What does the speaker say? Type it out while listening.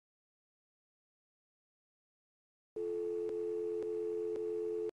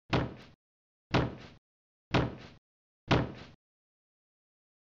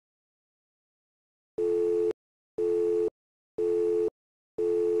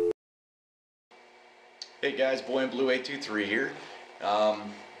Hey guys, Boy in Blue 823 here.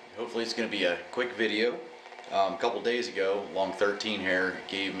 Hopefully it's going to be a quick video. A couple days ago, long13hair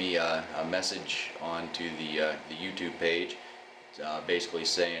gave me a message onto the YouTube page, basically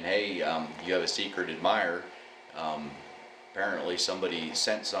saying, hey, you have a secret admirer. Apparently somebody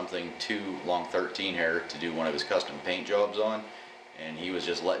sent something to long13hair to do one of his custom paint jobs on, and he was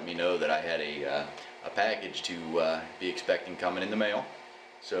just letting me know that I had a package to be expecting coming in the mail.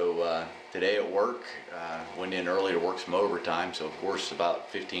 So today at work, went in early to work some overtime, so of course about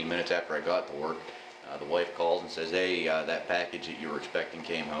 15 minutes after I got to work, the wife calls and says, hey, that package that you were expecting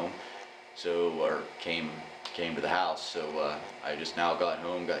came home, or came to the house. So I just now got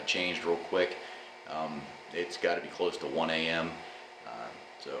home, got changed real quick. It's got to be close to 1 a.m.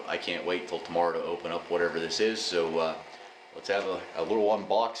 So I can't wait till tomorrow to open up whatever this is. So let's have a little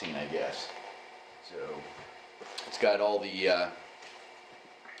unboxing, I guess. So it's got all the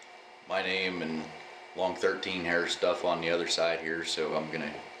my name and long13hair stuff on the other side here, so I'm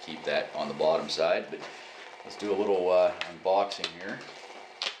gonna keep that on the bottom side, but let's do a little unboxing here.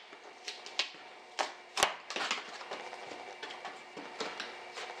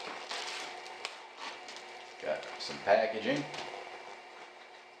 Got some packaging.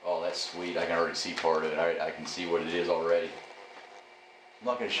 Oh, that's sweet. I can already see part of it. I can see what it is already. I'm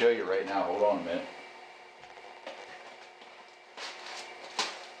not going to show you right now. Hold on a minute.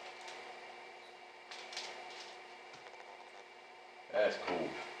 That's cool.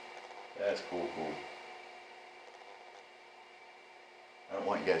 That's cool. I don't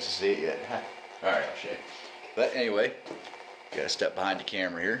want you guys to see it yet. Alright, I'll show you. But anyway, gotta step behind the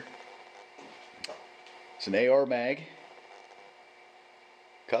camera here. It's an AR mag.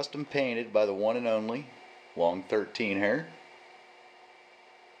 Custom painted by the one and only long13hair.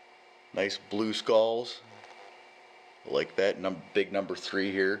 Nice blue skulls. I like that. Big number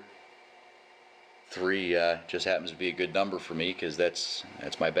 3 here. 3 just happens to be a good number for me because that's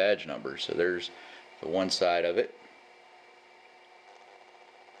my badge number. So there's the one side of it.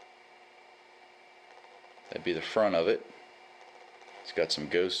 That'd be the front of it. It's got some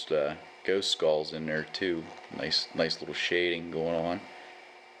ghost skulls in there too. Nice little shading going on.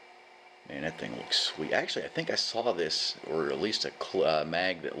 Man, that thing looks sweet. Actually, I think I saw this, or at least a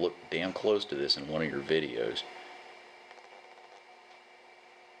mag that looked damn close to this in one of your videos.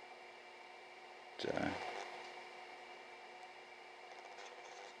 And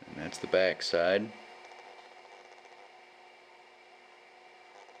that's the back side.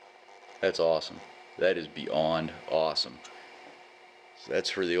 That's awesome. That is beyond awesome. So that's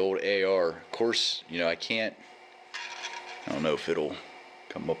for the old AR. Of course, you know, I don't know if it'll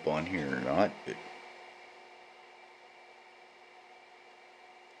come up on here or not, but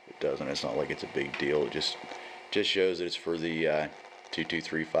it doesn't. It's not like it's a big deal. It just shows that it's for the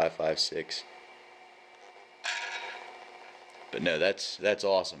 223556. But no, that's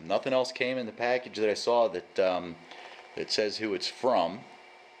awesome. Nothing else came in the package that I saw that that says who it's from.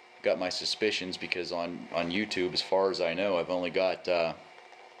 Got my suspicions because on YouTube, as far as I know, I've only got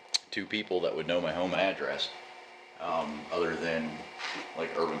 2 people that would know my home address, other than like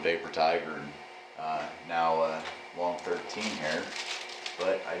Urban Paper Tiger and now long13hair.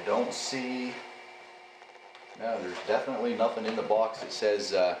 But I don't see. No, there's definitely nothing in the box that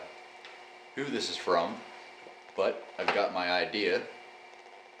says who this is from. But I've got my idea,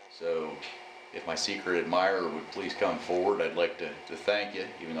 so if my secret admirer would please come forward, I'd like to thank you,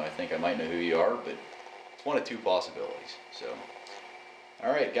 even though I think I might know who you are, but it's one of 2 possibilities. So,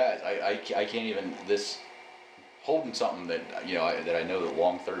 alright guys, I can't even, holding something that, you know, that I know that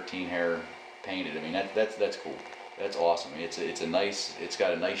long13hair painted, I mean, that's cool. That's awesome. I mean, it's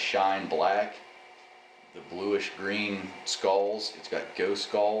got a nice shine black, the bluish green skulls, it's got ghost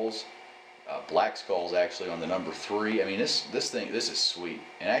skulls. Black skulls actually on the number 3. I mean, this is sweet.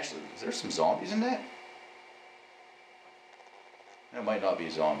 And actually, is there some zombies in that? It might not be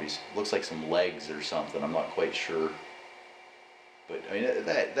zombies. Looks like some legs or something. I'm not quite sure. But I mean,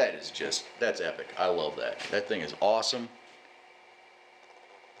 that's epic. I love that. That thing is awesome.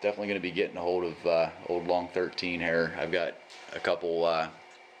 Definitely going to be getting a hold of old long13hair. I've got a couple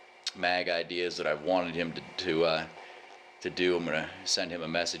mag ideas that I've wanted him to do. I'm going to send him a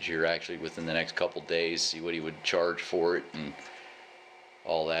message here actually within the next couple days, see what he would charge for it and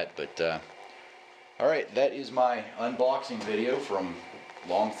all that. But alright, that is my unboxing video from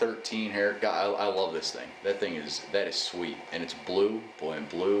long13hair. I love this thing. That is sweet, and it's blue, boy in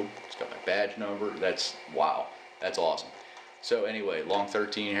blue. It's got my badge number. Wow, that's awesome. So anyway,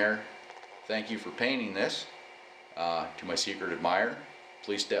 long13hair, thank you for painting this. To my secret admirer,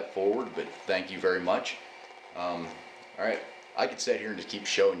 please step forward, but thank you very much. Alright, I could sit here and just keep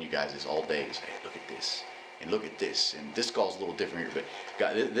showing you guys this all day. Just, hey, look at this. and look at this, and this skull's a little different here, but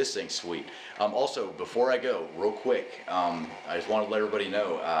God, this thing's sweet. Also, before I go, real quick, I just want to let everybody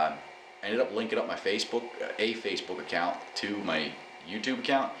know, I ended up linking up my Facebook, a Facebook account to my YouTube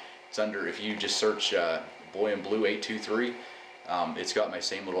account. It's under, if you just search Boy in Blue 823, it's got my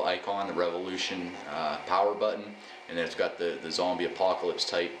same little icon, the Revolution power button, and then it's got the zombie apocalypse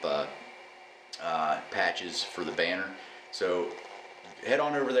type patches for the banner. So head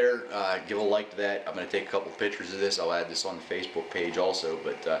on over there, give a like to that. I'm going to take a couple pictures of this. I'll add this on the Facebook page also.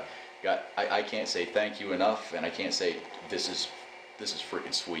 But I can't say thank you enough, and I can't say this is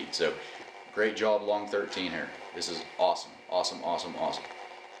freaking sweet. So great job, long13hair. This is awesome, awesome, awesome, awesome.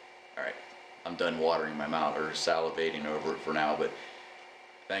 All right, I'm done watering my mouth or salivating over it for now. But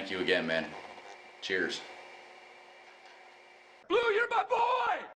thank you again, man. Cheers. Blue, you're my boy!